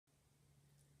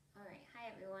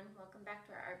everyone. Welcome back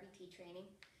to our RBT training.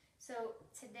 So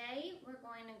today we're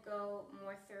going to go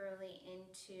more thoroughly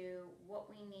into what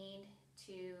we need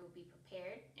to be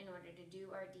prepared in order to do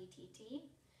our DTT,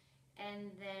 and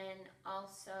then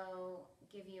also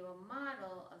give you a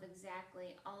model of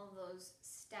exactly all of those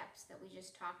steps that we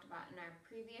just talked about in our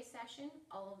previous session,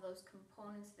 all of those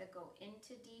components that go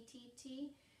into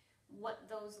DTT, what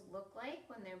those look like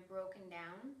when they're broken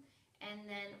down, and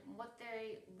then what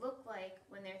they look like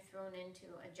when they're thrown into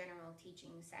a general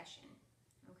teaching session,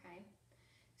 okay?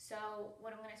 So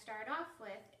what I'm going to start off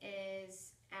with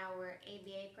is our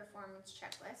ABA performance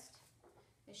checklist.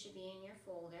 This should be in your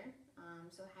folder,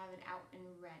 so have it out and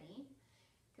ready,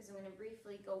 because I'm going to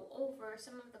briefly go over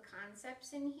some of the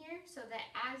concepts in here so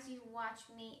that as you watch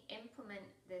me implement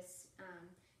this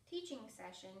teaching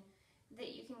session,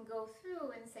 that you can go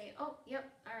through and say, oh, yep,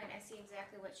 all right, I see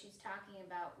exactly what she's talking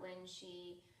about when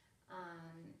she,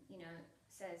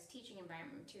 says teaching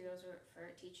environment materials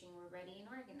for teaching were ready and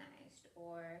organized,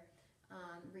 or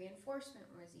reinforcement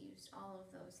was used, all of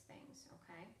those things,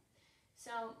 okay?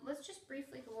 So let's just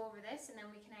briefly go over this, and then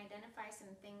we can identify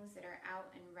some things that are out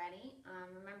and ready.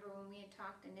 Remember when we had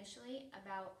talked initially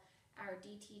about our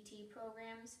DTT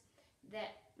programs,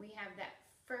 that we have that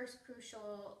first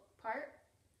crucial part,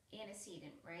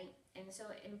 antecedent, right? And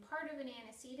so in part of an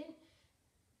antecedent,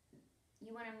 you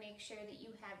want to make sure that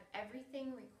you have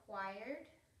everything required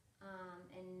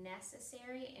and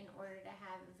necessary in order to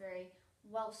have a very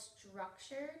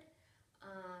well-structured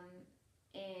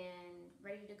and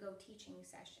ready-to-go teaching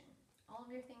session. All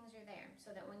of your things are there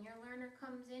so that when your learner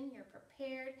comes in, you're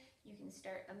prepared, you can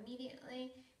start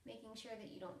immediately, making sure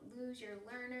that you don't lose your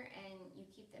learner and you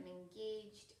keep them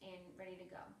engaged and ready to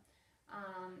go.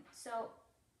 So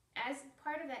as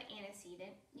part of that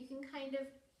antecedent, you can kind of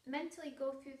mentally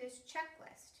go through this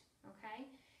checklist, okay?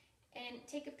 And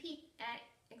take a peek at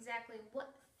exactly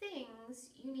what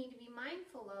things you need to be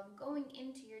mindful of going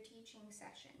into your teaching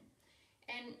session.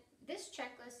 And this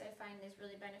checklist I find is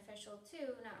really beneficial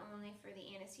too, not only for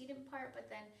the antecedent part, but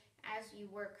then as you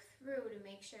work through to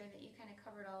make sure that you kind of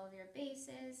covered all of your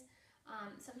bases.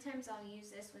 Sometimes I'll use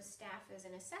this with staff as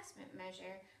an assessment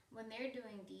measure when they're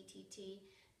doing DTT,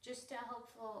 just a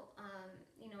helpful,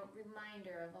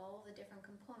 reminder of all the different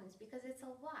components, because it's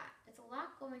a lot. It's a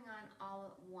lot going on all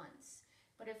at once.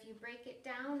 But if you break it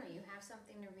down or you have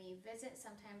something to revisit,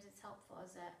 sometimes it's helpful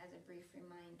as a brief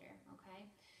reminder, okay?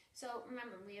 So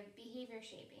remember, we have behavior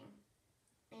shaping.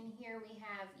 And here we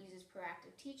have uses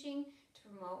proactive teaching to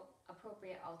promote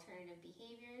appropriate alternative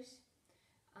behaviors.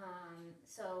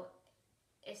 So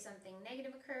if something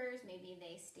negative occurs, maybe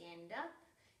they stand up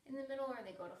in the middle or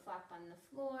they go to flop on the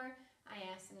floor, I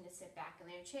ask them to sit back in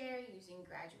their chair using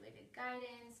graduated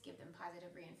guidance, give them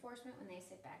positive reinforcement when they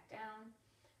sit back down,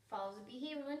 follows a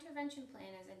behavioral intervention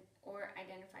plan or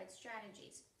identified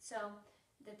strategies. So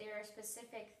that there are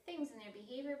specific things in their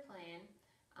behavior plan.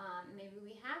 Maybe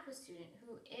we have a student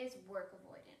who is work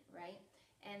avoidant, right?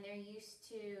 And they're used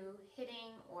to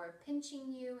hitting or pinching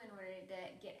you in order to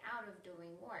get out of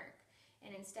doing work.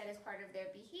 And instead, as part of their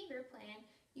behavior plan,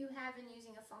 you have been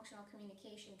using a functional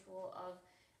communication tool of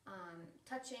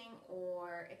touching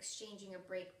or exchanging a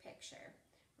break picture,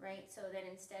 right? So that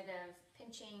instead of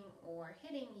pinching or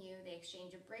hitting you, they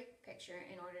exchange a break picture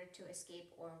in order to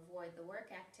escape or avoid the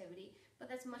work activity.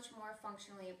 But that's much more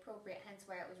functionally appropriate, hence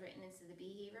why it was written into the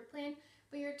behavior plan.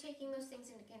 But you're taking those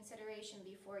things into consideration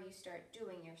before you start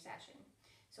doing your session.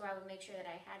 So I would make sure that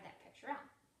I had that picture out.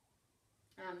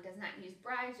 Does not use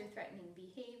bribes or threatening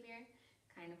behavior.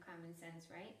 Kind of common sense,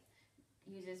 right?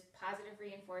 Uses positive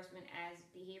reinforcement as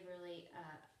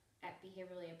at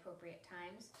behaviorally appropriate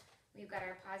times. We've got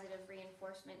our positive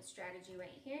reinforcement strategy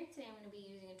right here. Today I'm going to be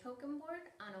using a token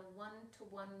board on a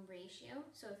 1-to-1 ratio.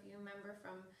 So if you remember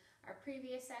from our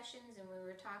previous sessions and we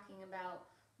were talking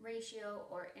about ratio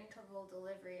or interval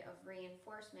delivery of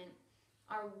reinforcement,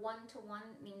 our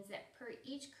 1-to-1 means that per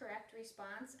each correct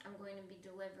response, I'm going to be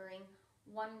delivering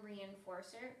one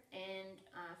reinforcer, and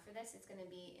for this it's going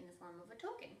to be in the form of a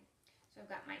token. So I've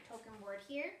got my token board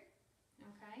here,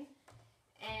 okay,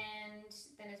 and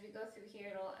then as we go through here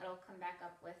it'll come back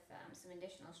up with some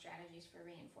additional strategies for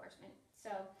reinforcement. So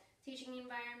teaching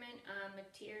environment,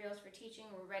 materials for teaching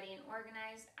were ready and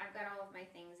organized. I've got all of my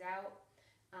things out.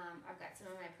 I've got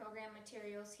some of my program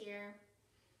materials here,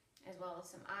 as well as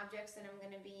some objects that I'm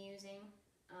going to be using.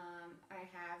 I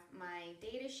have my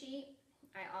data sheet.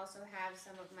 I also have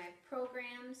some of my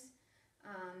programs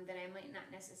that I might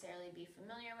not necessarily be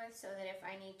familiar with, so that if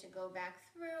I need to go back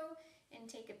through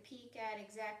and take a peek at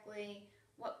exactly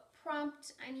what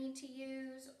prompt I need to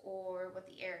use or what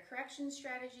the error correction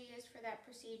strategy is for that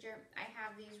procedure, I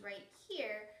have these right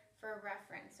here for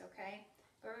reference, okay?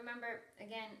 But remember,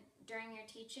 again, during your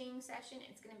teaching session,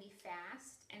 it's going to be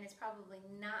fast, and it's probably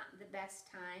not the best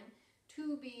time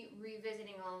to be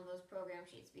revisiting all of those program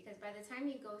sheets, because by the time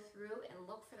you go through and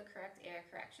look for the correct error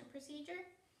correction procedure,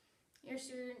 your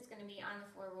student's going to be on the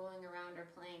floor rolling around or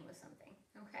playing with something,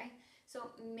 okay?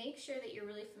 So make sure that you're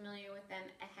really familiar with them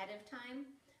ahead of time,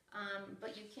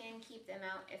 but you can keep them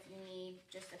out if you need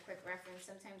just a quick reference.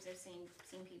 Sometimes I've seen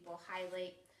people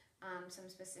highlight some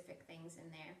specific things in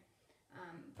there,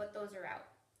 but those are out.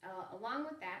 Along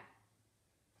with that,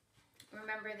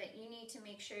 remember that you need to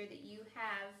make sure that you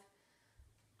have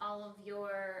all of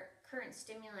your current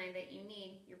stimuli that you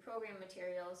need, your program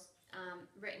materials,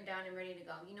 written down and ready to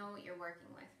go. You know what you're working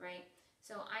with, right?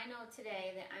 So I know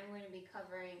today that I'm going to be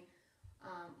covering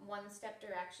one-step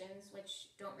directions,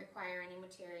 which don't require any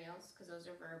materials because those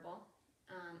are verbal,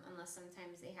 unless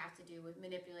sometimes they have to do with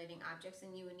manipulating objects,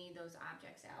 and you would need those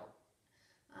objects out.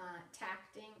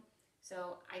 Tacting,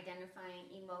 so identifying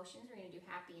emotions. We're going to do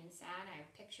happy and sad. I have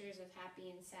pictures of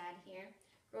happy and sad here.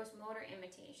 Gross motor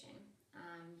imitation.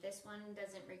 This one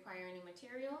doesn't require any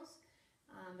materials,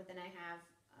 but then I have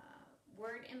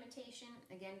word imitation,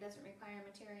 again, doesn't require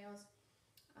materials.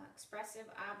 Expressive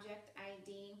object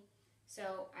ID,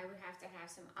 so I would have to have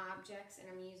some objects, and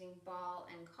I'm using ball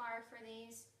and car for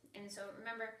these. And so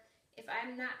remember, if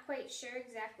I'm not quite sure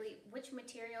exactly which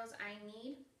materials I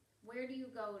need, where do you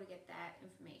go to get that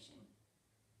information?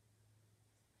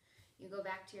 You go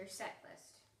back to your set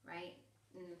list, right?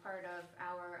 And part of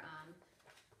our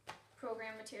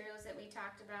program materials that we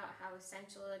talked about, how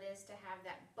essential it is to have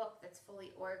that book that's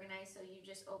fully organized. So you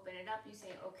just open it up, you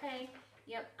say, okay,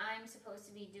 yep, I'm supposed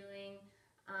to be doing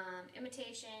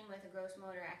imitation with a gross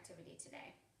motor activity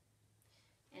today.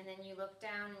 And then you look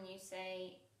down and you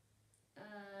say,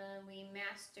 we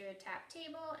mastered tap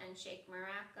table and shake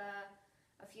maraca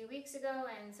a few weeks ago,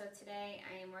 and so today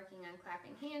I am working on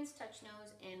clapping hands, touch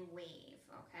nose, and wave,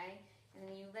 okay? And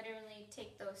then you literally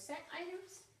take those set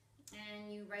items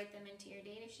and you write them into your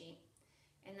data sheet.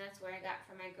 And that's where I got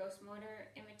for my gross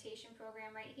motor imitation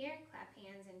program right here, clap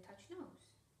hands and touch nose,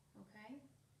 okay?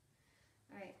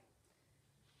 All right.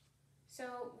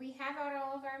 So we have out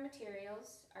all of our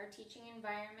materials. Our teaching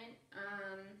environment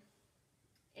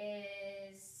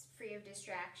is free of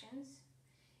distractions,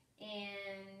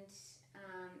 and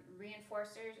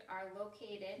reinforcers are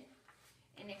located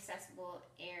in accessible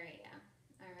area.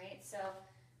 All right, so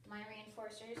my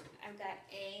reinforcers, I've got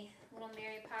a little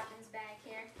Mary Poppins bag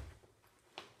here.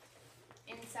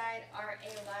 Inside are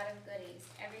a lot of goodies,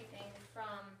 everything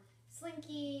from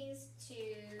Slinkies to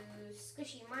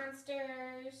squishy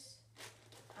monsters,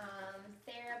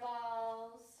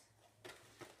 Theraballs,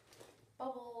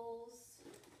 bubbles.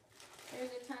 There's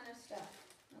a ton of stuff,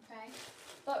 okay?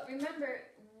 But remember,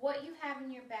 what you have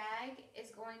in your bag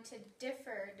is going to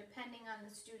differ depending on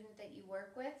the student that you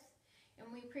work with.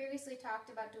 And we previously talked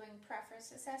about doing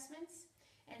preference assessments.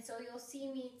 And so you'll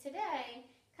see me today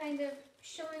kind of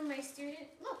showing my student,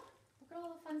 look at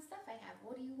all the fun stuff I have.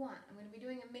 What do you want? I'm going to be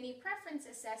doing a mini preference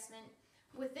assessment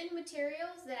within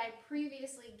materials that I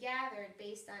previously gathered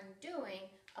based on doing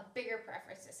a bigger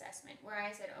preference assessment, where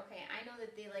I said, okay, I know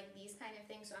that they like these kind of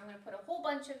things, so I'm going to put a whole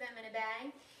bunch of them in a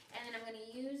bag, and then I'm going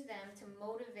to use them to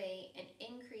motivate and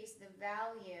increase the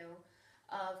value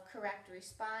of correct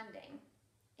responding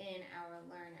in our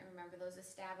learner. Remember those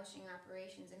establishing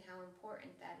operations and how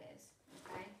important that is,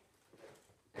 okay?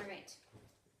 All right.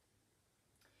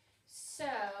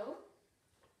 So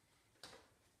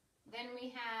then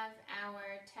we have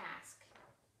our task.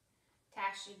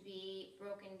 Task should be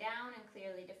broken down and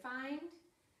clearly defined.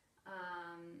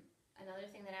 Another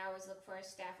thing that I always look for is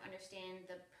staff understand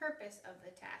the purpose of the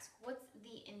task. What's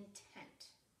the intent,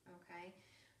 okay?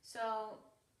 So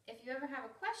if you ever have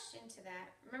a question to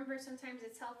that, remember sometimes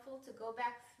it's helpful to go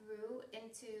back through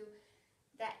into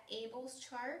that ABLES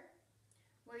chart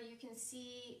where you can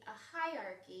see a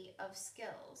hierarchy of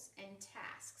skills and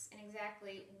tasks and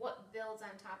exactly what builds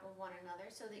on top of one another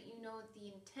so that you know what the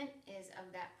intent is of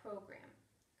that program,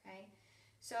 okay?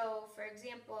 So for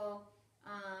example,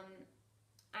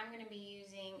 I'm going to be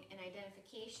using an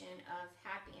identification of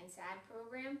happy and sad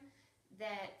program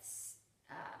that's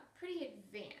pretty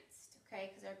advanced,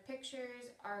 okay? Because our pictures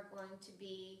are going to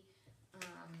be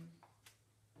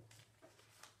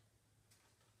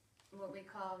what we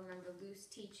call, remember, loose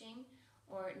teaching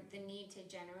or the need to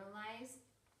generalize.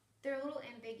 They're a little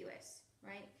ambiguous,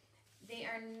 right? They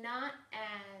are not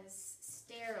as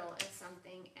sterile as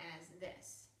something as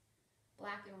this.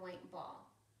 Black and white ball.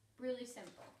 Really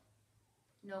simple.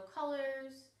 No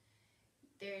colors.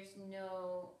 There's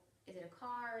no, is it a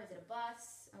car? Is it a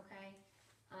bus? Okay.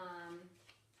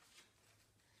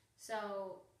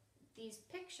 these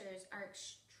pictures are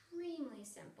extremely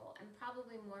simple and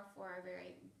probably more for our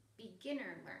very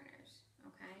beginner learners,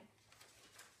 okay?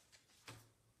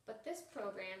 But this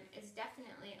program is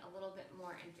definitely a little bit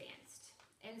more advanced.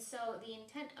 And so the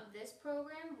intent of this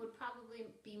program would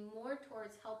probably be more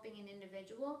towards helping an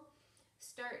individual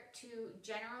start to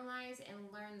generalize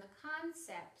and learn the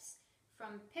concepts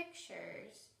from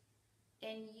pictures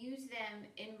and use them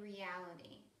in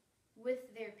reality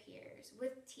with their peers,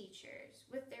 with teachers,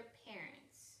 with their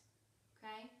parents,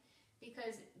 okay?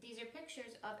 Because these are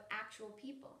pictures of actual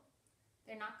people.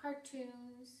 They're not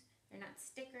cartoons, they're not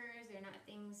stickers, they're not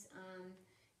things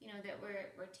you know, that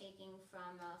we're taking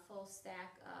from a full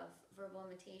stack of verbal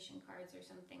imitation cards or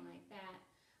something like that.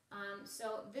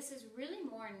 So this is really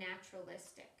more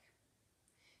naturalistic.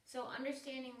 So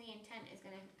understanding the intent is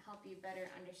going to help you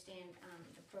better understand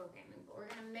the programming. But we're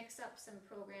going to mix up some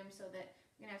programs so that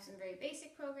we're going to have some very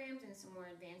basic programs and some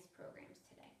more advanced programs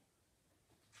today.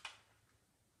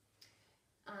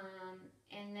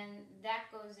 And then that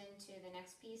goes into the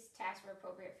next piece. Tasks were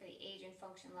appropriate for the age and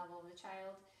function level of the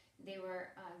child. They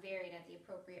were varied at the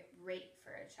appropriate rate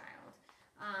for a child.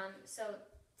 So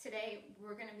today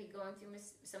we're going to be going through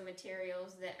some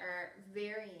materials that are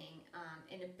varying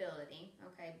in ability,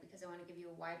 okay, because I want to give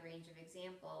you a wide range of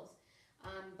examples.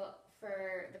 But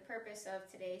for the purpose of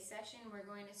today's session, we're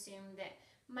going to assume that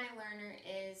my learner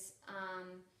is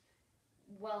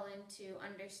well into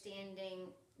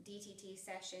understanding DTT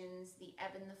sessions, the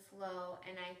ebb and the flow,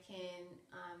 and I can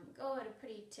go at a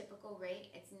pretty typical rate.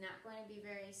 It's not going to be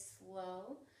very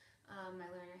slow. My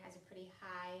learner has a pretty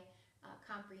high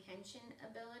comprehension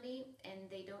ability, and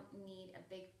they don't need a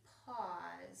big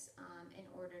pause in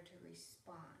order to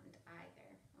respond either,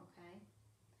 okay?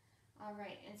 All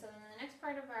right, and so then the next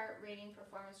part of our rating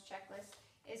performance checklist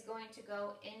is going to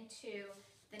go into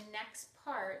the next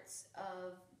parts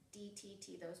of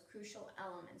DTT, those crucial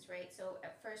elements, right? So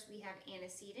at first we have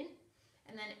antecedent,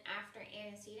 and then after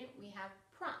antecedent we have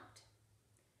prompt.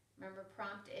 Remember,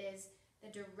 prompt is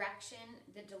the direction,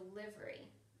 the delivery,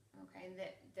 okay,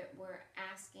 that we're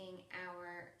asking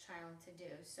our child to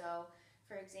do. So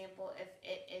for example, if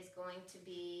it is going to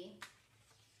be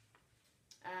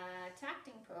a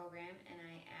tacting program and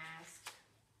I ask,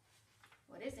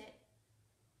 what is it?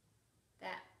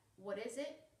 That what is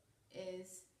it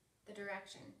is the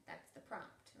direction, that's the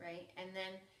prompt, right? And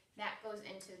then that goes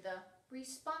into the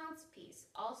response piece,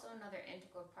 also another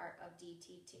integral part of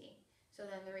DTT. So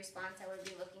then the response I would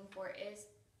be looking for is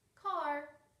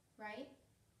car, right?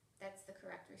 That's the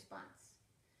correct response.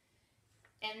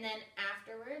 And then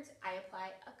afterwards, I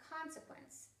apply a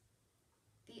consequence,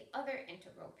 the other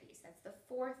integral piece, that's the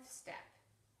fourth step.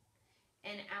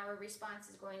 And our response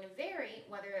is going to vary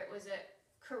whether it was a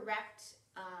correct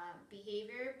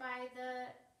behavior by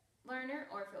the learner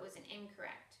or if it was an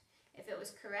incorrect. If it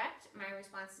was correct, my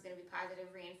response is going to be positive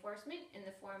reinforcement in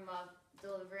the form of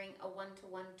delivering a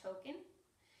one-to-one token.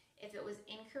 If it was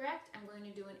incorrect, I'm going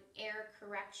to do an error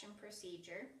correction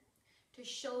procedure to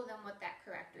show them what that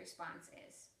correct response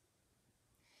is.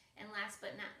 And last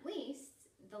but not least,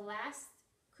 the last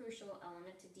crucial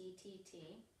element to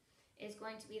DTT is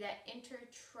going to be that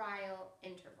inter-trial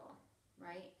interval,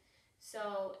 right?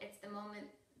 So it's the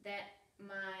moment that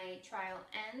my trial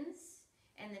ends,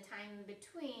 and the time in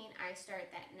between, I start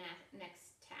that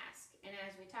next task. And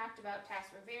as we talked about,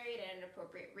 tasks were varied at an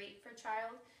appropriate rate for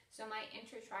child. So my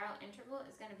inter-trial interval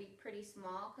is going to be pretty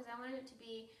small because I want it to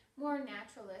be more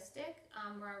naturalistic,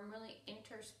 where I'm really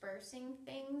interspersing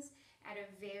things at a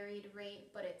varied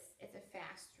rate, but it's a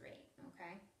fast rate,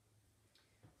 okay?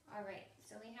 All right,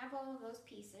 so we have all of those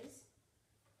pieces.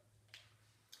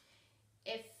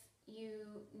 If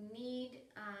you need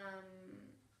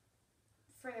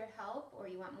further help or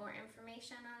you want more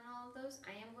information on all of those,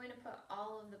 I am going to put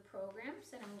all of the programs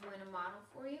that I'm going to model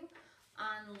for you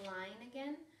online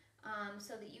again,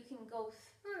 so that you can go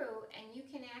through and you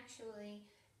can actually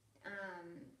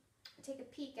take a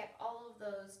peek at all of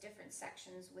those different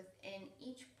sections within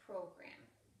each program,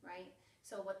 right?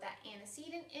 So what that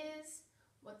antecedent is,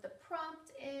 what the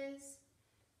prompt is,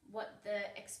 what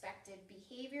the expected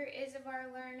behavior is of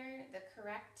our learner, the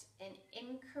correct and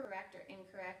incorrect or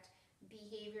incorrect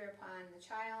behavior upon the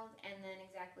child, and then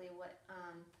exactly what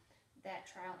that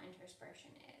trial interspersion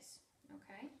is,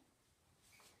 okay?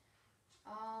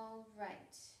 All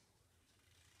right.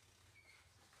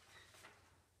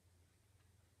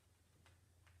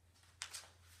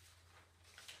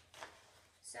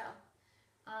 So,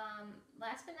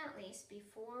 last but not least,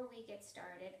 before we get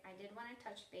started, I did want to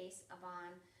touch base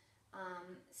upon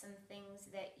some things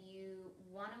that you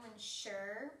want to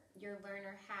ensure your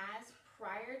learner has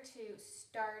prior to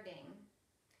starting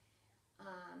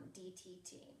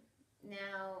DTT.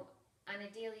 Now, on a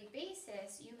daily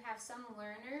basis, you have some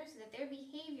learners that their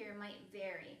behavior might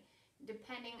vary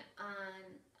depending on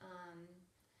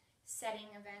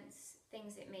setting events,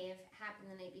 things that may have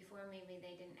happened the night before. Maybe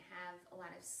they didn't have a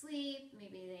lot of sleep.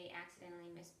 Maybe they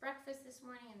accidentally missed breakfast this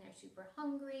morning and they're super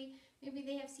hungry. Maybe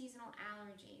they have seasonal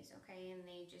allergies, okay, and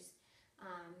they just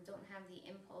don't have the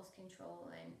impulse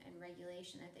control and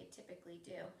regulation that they typically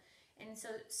do. And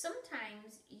so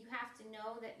sometimes you have to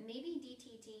know that maybe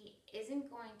DTT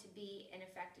isn't going to be an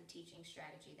effective teaching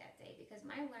strategy that day because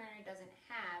my learner doesn't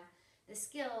have the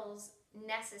skills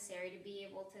necessary to be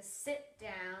able to sit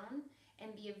down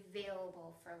and be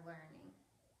available for learning.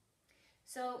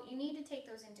 So you need to take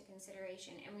those into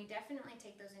consideration, and we definitely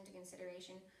take those into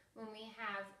consideration when we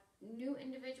have new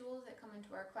individuals that come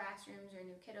into our classrooms or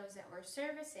new kiddos that we're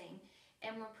servicing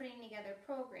and we're putting together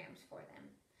programs for them.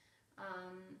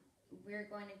 We're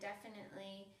going to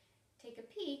definitely take a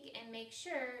peek and make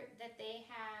sure that they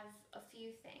have a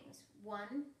few things.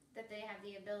 One, that they have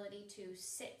the ability to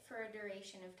sit for a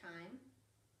duration of time,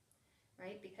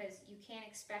 right? Because you can't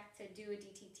expect to do a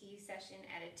DTT session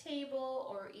at a table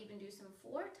or even do some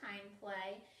floor time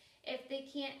play if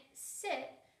they can't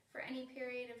sit for any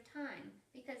period of time,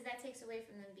 because that takes away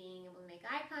from them being able to make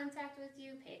eye contact with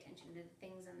you, pay attention to the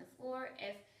things on the floor.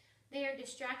 If they are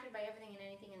distracted by everything and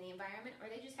anything in the environment,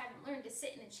 or they just haven't learned to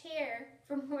sit in a chair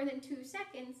for more than 2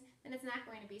 seconds, then it's not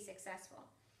going to be successful.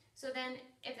 So then,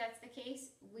 if that's the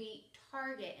case, we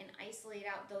target and isolate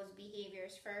out those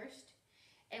behaviors first,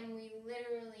 and we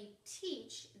literally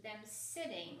teach them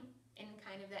sitting in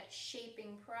kind of that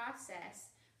shaping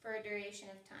process for a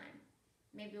duration of time.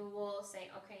 Maybe we'll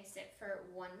say, okay, sit for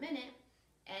 1 minute,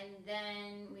 and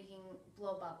then we can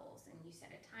blow bubbles, and you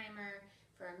set a timer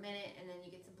for a minute, and then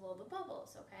you get to blow the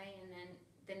bubbles, okay? And then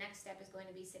the next step is going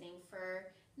to be sitting for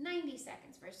 90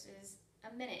 seconds versus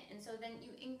a minute. And so then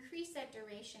you increase that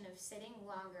duration of sitting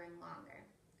longer and longer,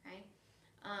 okay?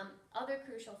 Other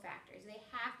crucial factors, they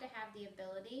have to have the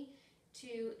ability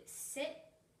to sit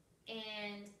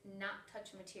and not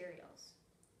touch materials.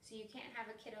 So you can't have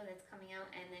a kiddo that's coming out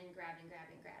and then grabbing,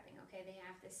 okay? They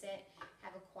have to sit,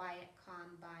 have a quiet,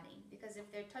 calm body. Because if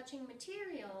they're touching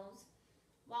materials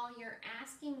while you're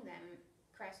asking them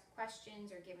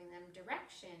questions or giving them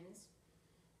directions,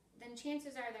 then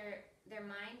chances are their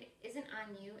mind isn't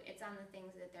on you, it's on the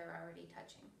things that they're already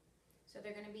touching. So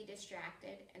they're going to be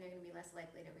distracted and they're going to be less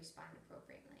likely to respond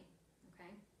appropriately,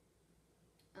 okay?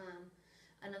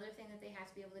 Another thing that they have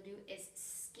to be able to do is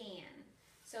scan.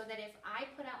 So that if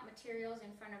I put out materials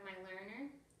in front of my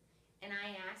learner and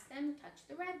I ask them, touch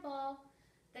the red ball,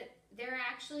 that they're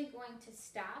actually going to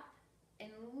stop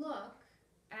and look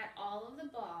at all of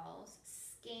the balls,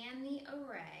 scan the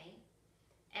array,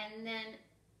 and then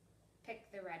pick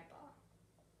the red ball,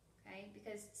 okay?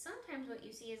 Because sometimes what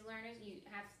you see is learners, you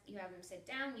have them sit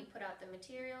down, you put out the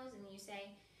materials, and you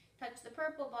say, touch the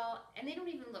purple ball, and they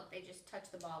don't even look, they just touch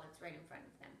the ball that's right in front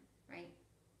of them, right?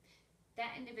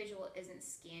 That individual isn't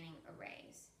scanning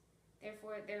arrays.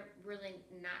 Therefore, they're really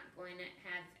not going to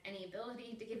have any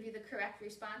ability to give you the correct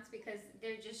response because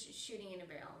they're just shooting in a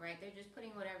barrel, right? They're just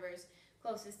putting whatever's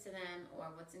closest to them or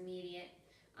what's immediate.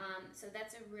 So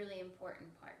that's a really important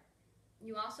part.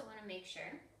 You also want to make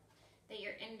sure that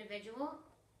your individual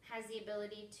has the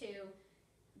ability to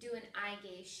do an eye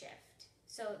gaze shift.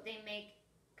 So they make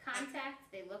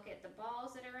contact, they look at the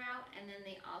balls that are out, and then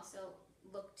they also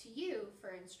look to you for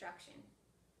instruction.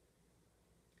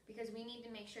 Because we need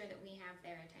to make sure that we have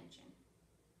their attention,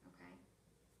 okay?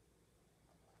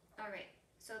 All right,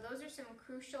 so those are some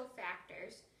crucial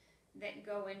factors that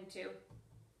go into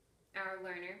our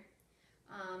learner.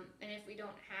 And if we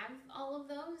don't have all of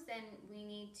those, then we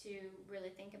need to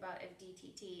really think about if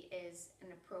DTT is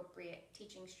an appropriate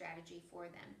teaching strategy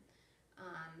for them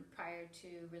prior to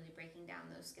really breaking down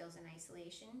those skills in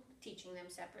isolation, teaching them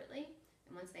separately,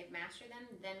 and once they've mastered them,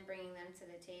 then bringing them to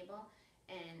the table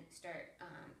and start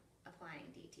applying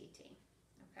DTT,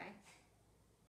 okay?